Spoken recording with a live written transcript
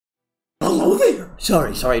hello there.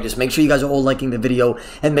 Sorry. Just make sure you guys are all liking the video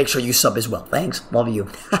and make sure you sub as well. Thanks. Love you.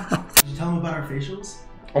 Did you tell them about our facials?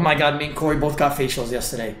 Oh my god, me and Corey both got facials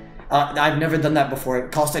yesterday. I've never done that before.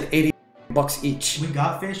 It costed $80 each. We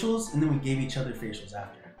got facials and then we gave each other facials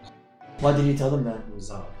after. Why did you tell them that? It was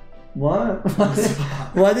up. What?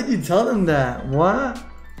 Why did you tell them that? What?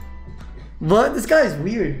 What? This guy's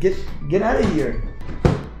weird. Get out of here.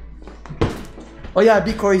 Oh yeah, I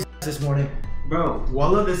beat Corey's ass this morning. Bro,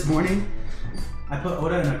 Walla this morning, I put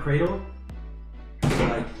Oda in a cradle.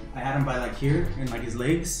 Like, I had him by like here and like his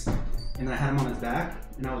legs, and then I had him on his back,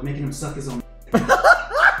 and I was making him suck his own.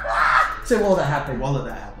 Say, well, that happened. Walla,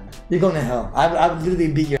 that happened. You're going to hell. I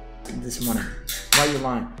literally beat your ass this morning. Why are you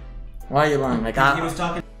lying? Why are you lying? Like he was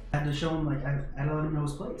talking. I had to show him, like, I had to let him know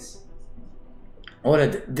his place.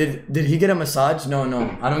 Oda, did he get a massage?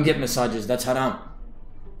 No. I don't get massages. That's haram.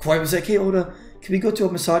 Corey was like, hey, Oda, can we go to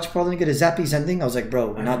a massage parlor and get a Zappies ending? I was like, bro,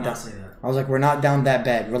 we're not down. I was like, we're not down that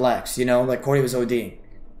bad. Relax. You know, like, Corey was ODing.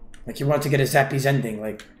 Like, he wanted to get a Zappies ending.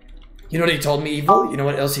 Like, you know what he told me, Evil? You know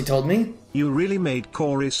what else he told me? You really made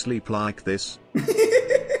Corey sleep like this.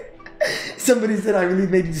 Somebody said I really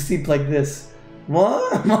made you sleep like this.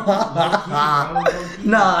 What?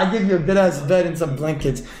 Nah, I give you a good ass bed and some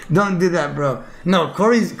blankets. Don't do that, bro. No,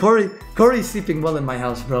 Corey's sleeping well in my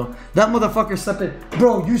house, bro. That motherfucker slept it.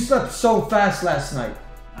 Bro, you slept so fast last night.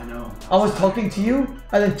 I know. I was talking to you,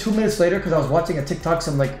 and then 2 minutes later, because I was watching a TikTok,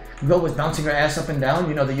 some like girl was bouncing her ass up and down,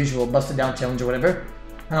 you know, the usual busted down challenge or whatever.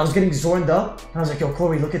 And I was getting zorned up, and I was like, yo,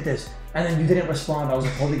 Corey, look at this. And then you didn't respond. I was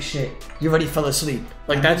like, holy shit, you already fell asleep.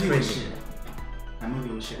 Like, that's crazy. That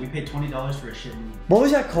movie was shit. We paid $20 for a shit movie. What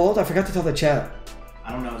was that called? I forgot to tell the chat.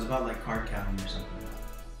 I don't know. It was about like card counting or something.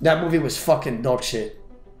 That movie was fucking dog shit.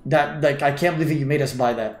 That, like, I can't believe that you made us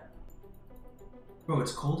buy that. Bro,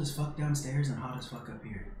 it's cold as fuck downstairs and hot as fuck up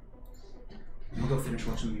here. I'm gonna go finish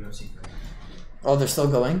watching the UFC for you. Oh, they're still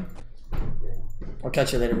going? I'll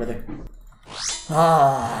catch you later, brother.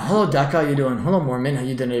 Ah, hello, Daka. How you doing? Hello, Mormon. How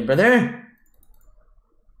you doing, brother?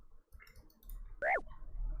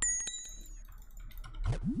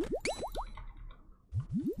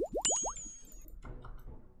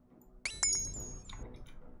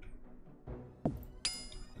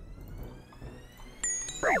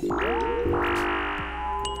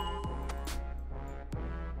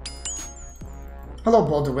 Hello,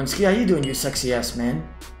 Baldwinski. How you doing, you sexy ass man?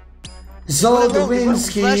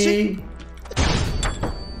 Zoldwinski.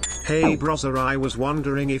 Hey, brother, I was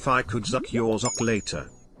wondering if I could suck yours up later.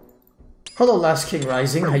 Hello, Last King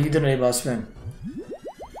Rising. How you doing, boss man?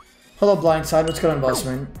 Hello, Blindside. What's going on, boss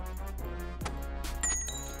man?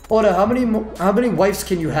 Oda, how many wives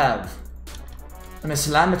can you have? In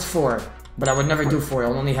Islam, it's 4, but I would never do 4.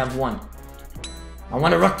 I'll only have 1. I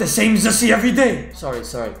want to rock the same zussy every day.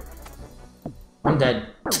 Sorry. I'm dead.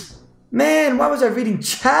 Man, why was I reading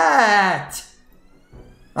chat?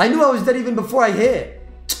 I knew I was dead even before I hit.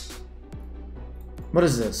 What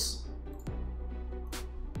is this?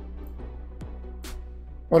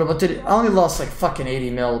 What did it? I only lost like fucking 80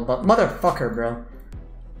 mil, but motherfucker, bro.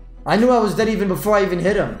 I knew I was dead even before I even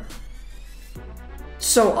hit him.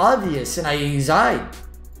 So obvious, and he's died.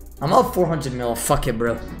 I'm up 400 mil. Fuck it,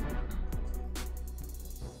 bro.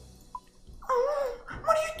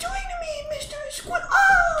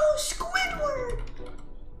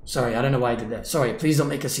 Sorry, I don't know why I did that. Sorry, please don't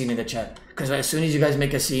make a scene in the chat. Because as soon as you guys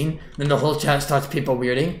make a scene, then the whole chat starts people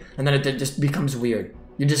weirding, and then it just becomes weird.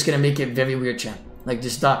 You're just gonna make it very weird, chat. Like,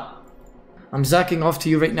 just stop. I'm zacking off to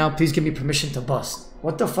you right now. Please give me permission to bust.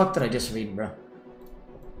 What the fuck did I just read, bro?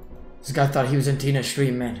 This guy thought he was in Tina's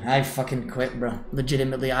stream, man. I fucking quit, bro.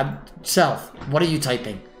 Legitimately, South, what are you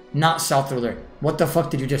typing? Not South Ruler. What the fuck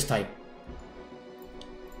did you just type?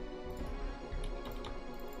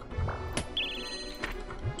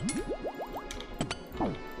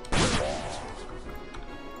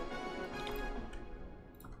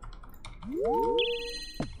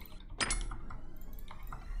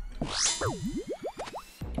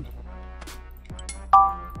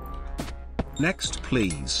 Next,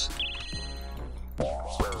 please.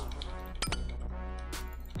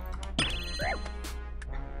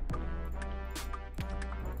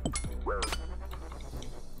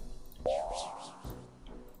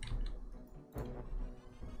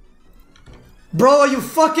 Bro, are you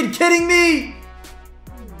fucking kidding me?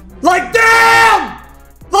 Like, damn!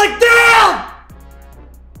 Like, damn!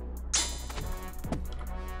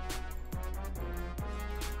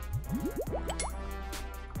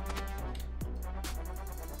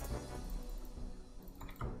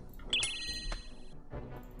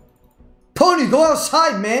 Pony, go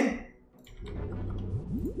outside, man!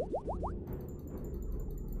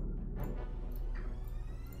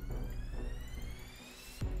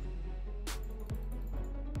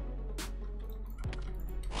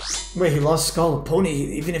 Wait, he lost skull. Pony,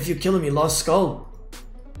 even if you kill him, he lost skull.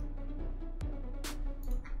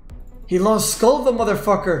 He lost skull, the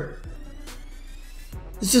motherfucker.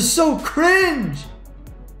 This is so cringe.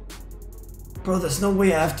 Bro, there's no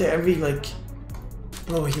way after every, like...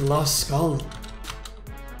 Bro, he lost skull.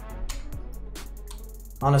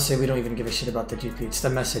 Honestly, we don't even give a shit about the GP. It's the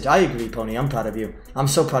message. I agree, Pony. I'm proud of you. I'm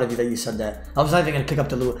so proud of you that you said that. I was not even going to pick up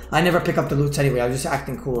the loot. I never pick up the loot anyway. I was just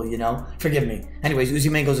acting cool, you know? Forgive me. Anyways,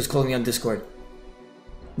 Uzi Mangoes is calling me on Discord.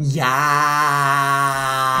 Yeah.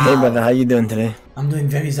 Hey brother, how you doing today? I'm doing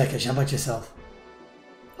very Zekish. How about yourself?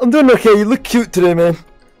 I'm doing okay. You look cute today, man.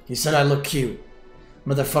 He said I look cute.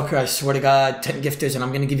 Motherfucker, I swear to God, 10 gifters and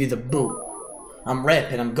I'm going to give you the boot. I'm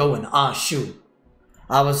rapping. I'm going. Ah, shoot.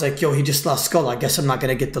 I was like, yo, he just lost skull. I guess I'm not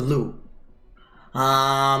gonna get the loot.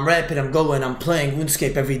 I'm rapping, I'm going, I'm playing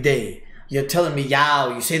RuneScape every day. You're telling me,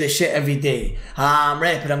 yow, you say this shit every day. I'm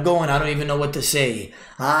rapping, I'm going, I don't even know what to say.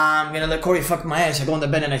 I'm gonna let Corey fuck my ass. I go in the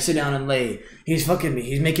bed and I sit down and lay. He's fucking me.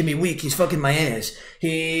 He's making me weak. He's fucking my ass.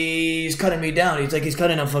 He's cutting me down. He's like he's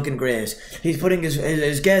cutting up fucking grass. He's putting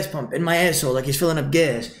his gas pump in my asshole like he's filling up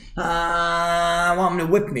gas. I want him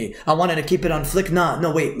to whip me. I wanted to keep it on flick.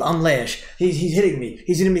 No, wait, on lash. He's hitting me.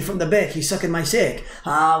 He's hitting me from the back. He's sucking my sack.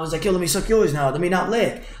 I was like, yo, let me suck yours now. Let me not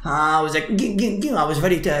lick. I was like, I was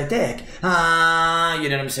ready to attack. You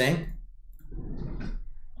know what I'm saying?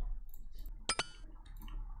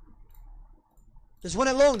 There's one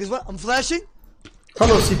along. There's one. I'm flashing.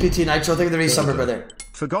 Hello, CPT Nitro. Thank you for the resubber, brother.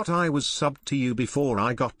 Forgot I was subbed to you before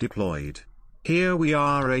I got deployed. Here we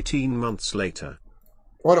are 18 months later.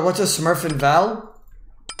 What's a Smurf and Val?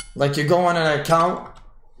 Like you go on an account,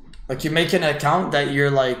 like you make an account that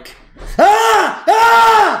you're like,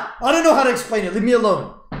 I don't know how to explain it. Leave me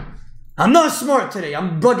alone. I'm not smart today.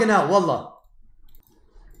 I'm bugging out. Wallah.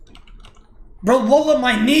 Bro, wallah,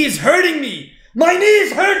 my knee is hurting me. My knee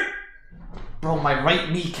is hurt. Bro, my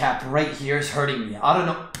right kneecap right here is hurting me. I don't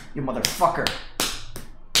know. You motherfucker.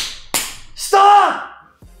 Stop!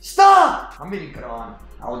 Stop! I'm reading Quran.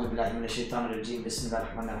 أعوذ بالله من الشيطان الرجيم بسم الله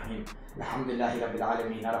الرحمن الرحيم الحمد لله رب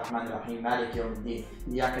العالمين الرحمن الرحيم مالك يوم الدين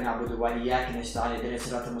إياك نعبد وإياك نستعين اهدنا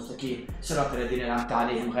الصراط المستقيم صراط الذين أنعمت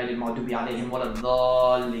عليهم غير المغضوب عليهم ولا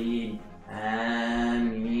الضالين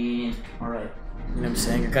آمين. Alright, you know what I'm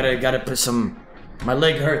saying? I gotta put some... My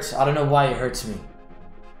leg hurts. I don't know why it hurts me.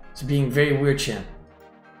 It's being very weird, champ.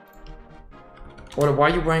 Or why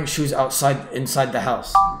are you wearing shoes inside the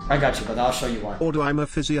house? I got you, brother. I'll show you why. Or I'm a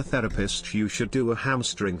physiotherapist. You should do a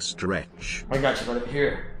hamstring stretch. I got you, brother.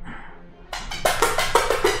 Here.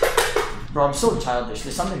 Bro, I'm so childish.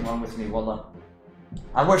 There's something wrong with me, wallah.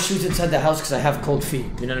 I wear shoes inside the house because I have cold feet.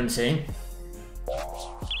 You know what I'm saying?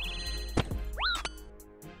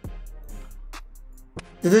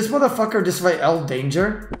 Did this motherfucker just write L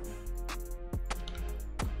danger?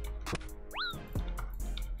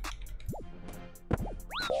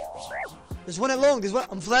 There's one along. There's one.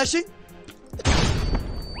 I'm flashing.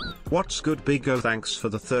 What's good, Bigo? Thanks for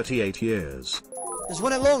the 38 years. There's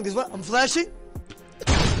one along. There's one. I'm flashing.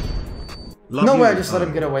 Love no you, way, I just let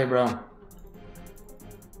him get away, bro.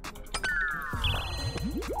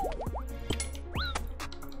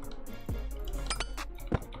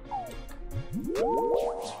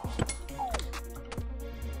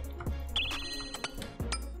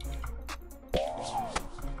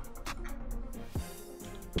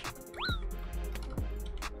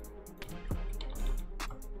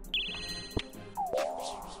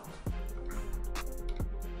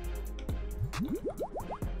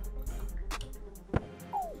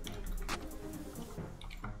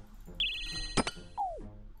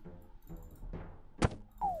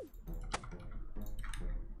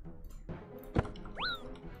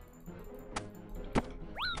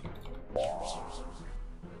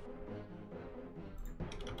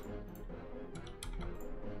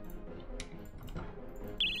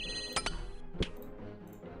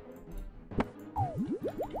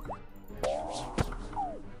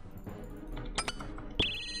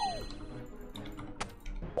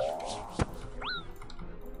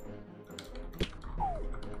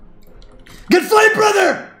 Good fight,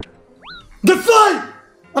 brother! Good fight!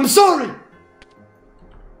 I'm sorry!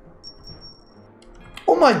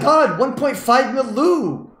 Oh my god, 1.5 mil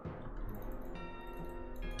loot!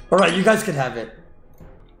 Alright, you guys can have it.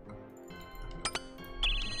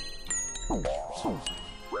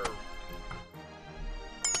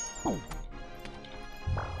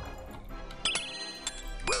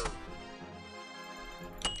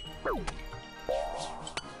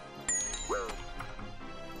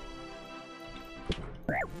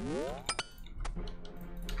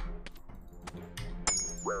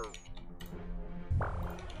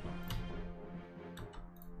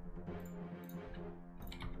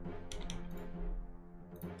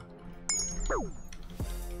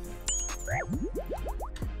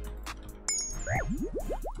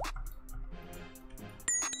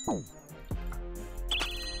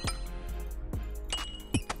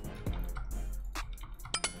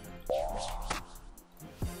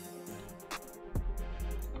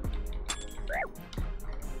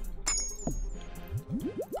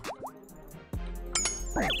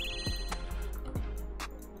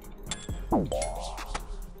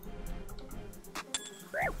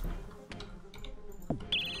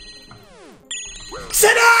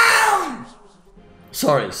 Sit down!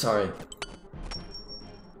 Sorry.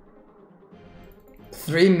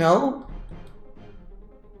 3 mil?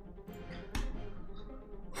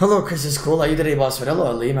 Hello, Chris is cool. How you today, boss?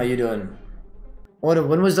 Hello, Aleem. How you doing?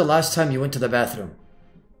 When was the last time you went to the bathroom?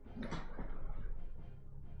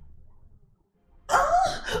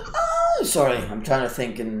 Sorry, I'm trying to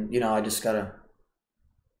think, and I just gotta.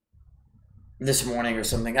 This morning or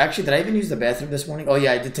something. Actually, did I even use the bathroom this morning? Oh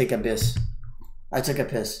yeah, I did take a piss. I took a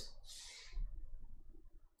piss.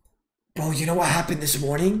 Bro, you know what happened this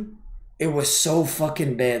morning? It was so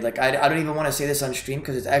fucking bad. Like I don't even want to say this on stream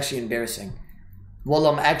because it's actually embarrassing. Well,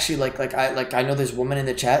 I'm actually I know there's women in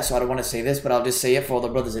the chat, so I don't want to say this, but I'll just say it for all the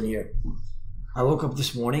brothers in here. I woke up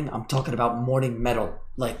this morning. I'm talking about morning metal.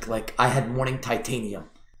 Like I had morning titanium.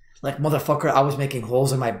 Like motherfucker, I was making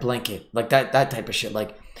holes in my blanket. Like that type of shit.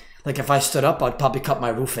 Like if I stood up, I'd probably cut my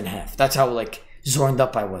roof in half. That's how zorned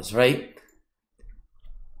up I was, right?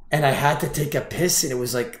 And I had to take a piss, and it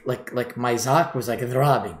was like my zak was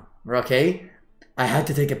throbbing. Okay? I had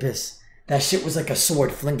to take a piss. That shit was like a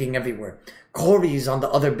sword flinging everywhere. Corey's on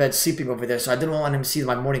the other bed sleeping over there, so I didn't want him to see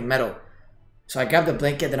my morning metal. So I grabbed the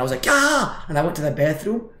blanket, and I was like, ah! And I went to the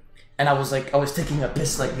bathroom, and I was taking a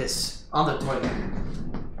piss like this on the toilet.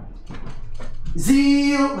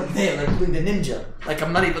 Zeal! Like that, like doing the ninja. Like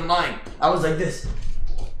I'm not even lying. I was like this.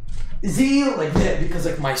 Zeal! Like that, because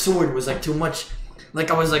my sword was too much.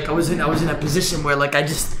 I was in a position where I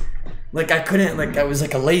just I couldn't, I was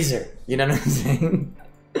like a laser. You know what I'm saying?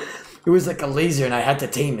 It was like a laser and I had to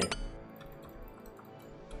tame it.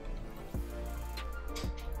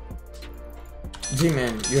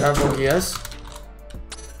 G-Man, you have OGS?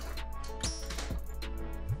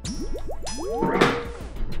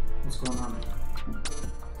 What's going on?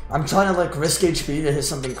 I'm trying to risk HP to hit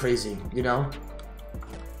something crazy, you know?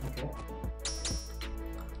 Okay.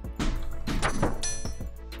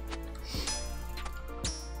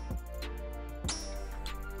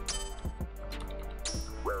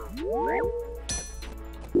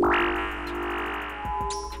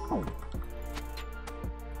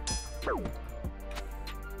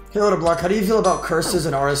 Hey, Odablock, how do you feel about curses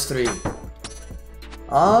in RS3?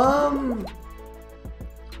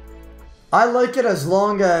 I like it as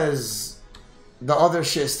long as the other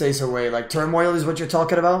shit stays away. Like turmoil is what you're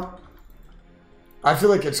talking about? I feel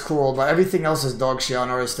like it's cool, but everything else is dog shit on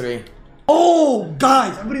RS3. Oh,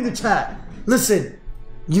 guys, I'm putting in the chat. Listen,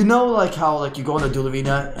 you know how you go in the duel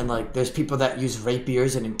arena and there's people that use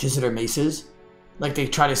rapiers and inquisitor maces? They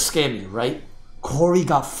try to scam you, right? Corey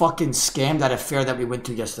got fucking scammed at a fair that we went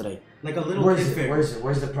to yesterday. Like a little Where's kid it? fair. Where's it?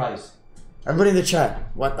 Where's the prize? Everybody in the chat.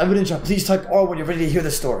 What? Everybody in the chat. Please type R when you're ready to hear the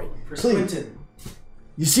story. For Please. Swinton.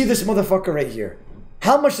 You see this motherfucker right here.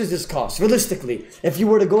 How much does this cost? Realistically, if you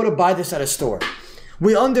were to go to buy this at a store.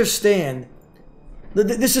 We understand.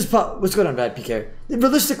 This is what's going on, Bad PK?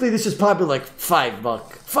 Realistically, this is probably $5.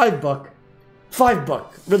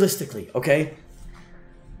 $5. Realistically, okay?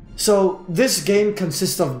 So this game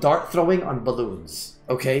consists of dart throwing on balloons,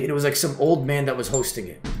 okay? It was some old man that was hosting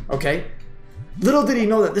it, okay? Little did he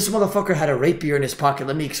know that this motherfucker had a rapier in his pocket.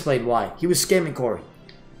 Let me explain why. He was scamming Corey.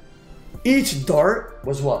 Each dart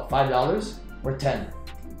was what, $5 or 10?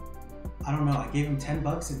 I don't know. I gave him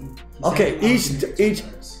 $10 and he Okay, said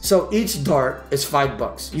each dart is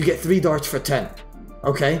 $5. You get 3 darts for 10,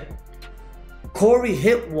 okay? Corey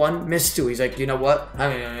hit one, missed 2. He's like, you know what?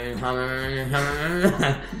 And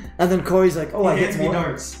then Corey's like, oh, I hit 3 more.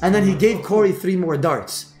 darts. And then he gave Corey 3 more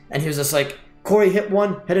darts. And he was just like, Corey hit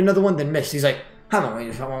one, hit another one, then missed. He's like,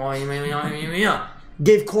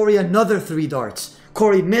 gave Corey another 3 darts.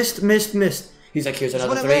 Corey missed. He's like, here's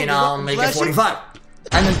another 3 and I'll make it 45.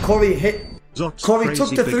 And then Corey hit. Corey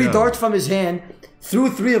took the 3 darts from his hand, threw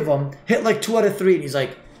 3 of them, hit 2 out of 3, and he's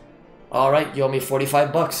like, alright, you owe me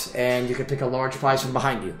 $45 and you can pick a large prize from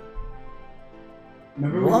behind you.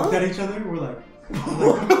 Remember we looked at each other? We're like,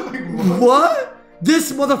 what?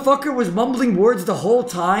 This motherfucker was mumbling words the whole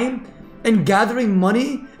time and gathering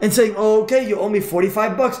money and saying, oh, okay, you owe me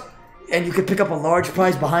 $45 and you can pick up a large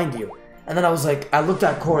prize behind you. And then I was like, I looked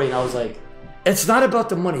at Corey and I was like, it's not about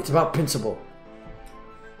the money, it's about principle.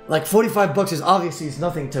 $45 is obviously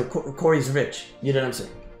nothing to Corey's rich. You know what I'm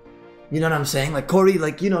saying? You know what I'm saying? Corey,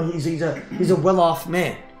 he's a well-off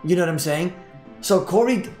man. You know what I'm saying? So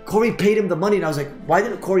Corey paid him the money, and I was like, why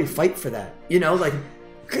didn't Corey fight for that? You know,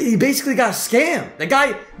 he basically got scammed. The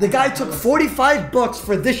guy took $45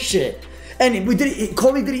 for this shit, and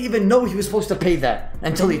Corey didn't even know he was supposed to pay that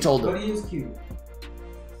until he told him. But he is cute.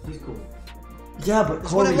 He's cool. Yeah, but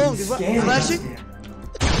There's one Corey, at long. you There's one. scammed me. Flashing?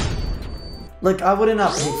 Like, I would have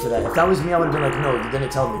not paid for that. If that was me, I would have been like, no, you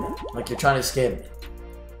didn't tell me that. Like, you're trying to scam me.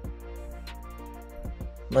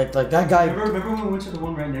 Like that guy. Remember when we went to the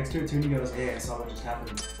one right next to it too, and he goes, "Hey, I saw what just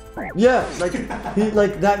happened." Yeah,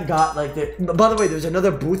 like that got like. By the way, there's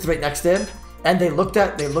another booth right next to him, and they looked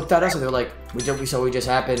at us and they were like, "We saw what just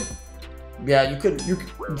happened." Yeah, you could.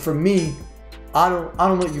 For me, I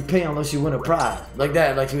don't let you pay unless you win a prize. Like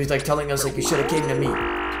that. Like he was like telling us like you should have came to me,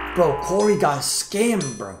 bro. Corey got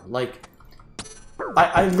scammed, bro. Like.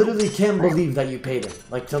 I literally can't believe that you paid him.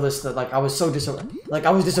 Like till this, like I was so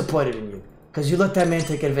I was disappointed in you because you let that man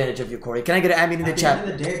take advantage of you, Corey. Can I get an admin in the chat? At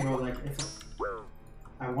the end of the day, bro, like if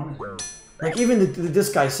I wanted him. Like even this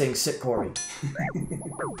guy saying "sit Corey."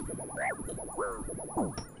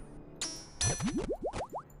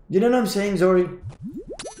 You know what I'm saying, Zori?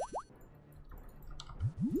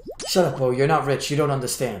 Shut up, bro. You're not rich. You don't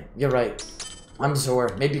understand. You're right. I'm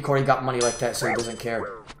Zor. Maybe Corey got money like that, so he doesn't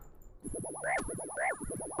care.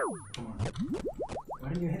 Come on. Why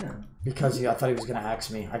didn't you hit him? Because I thought he was gonna axe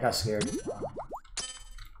me. I got scared.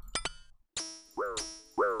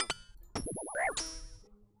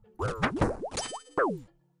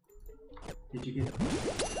 Did you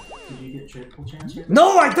get triple chance? Right?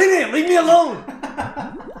 No, I didn't. Leave me alone.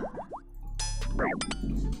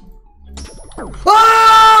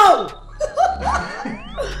 Oh!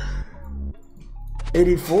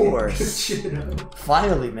 84.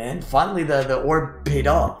 Finally, man. Finally, the orb paid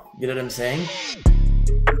off. You know what I'm saying?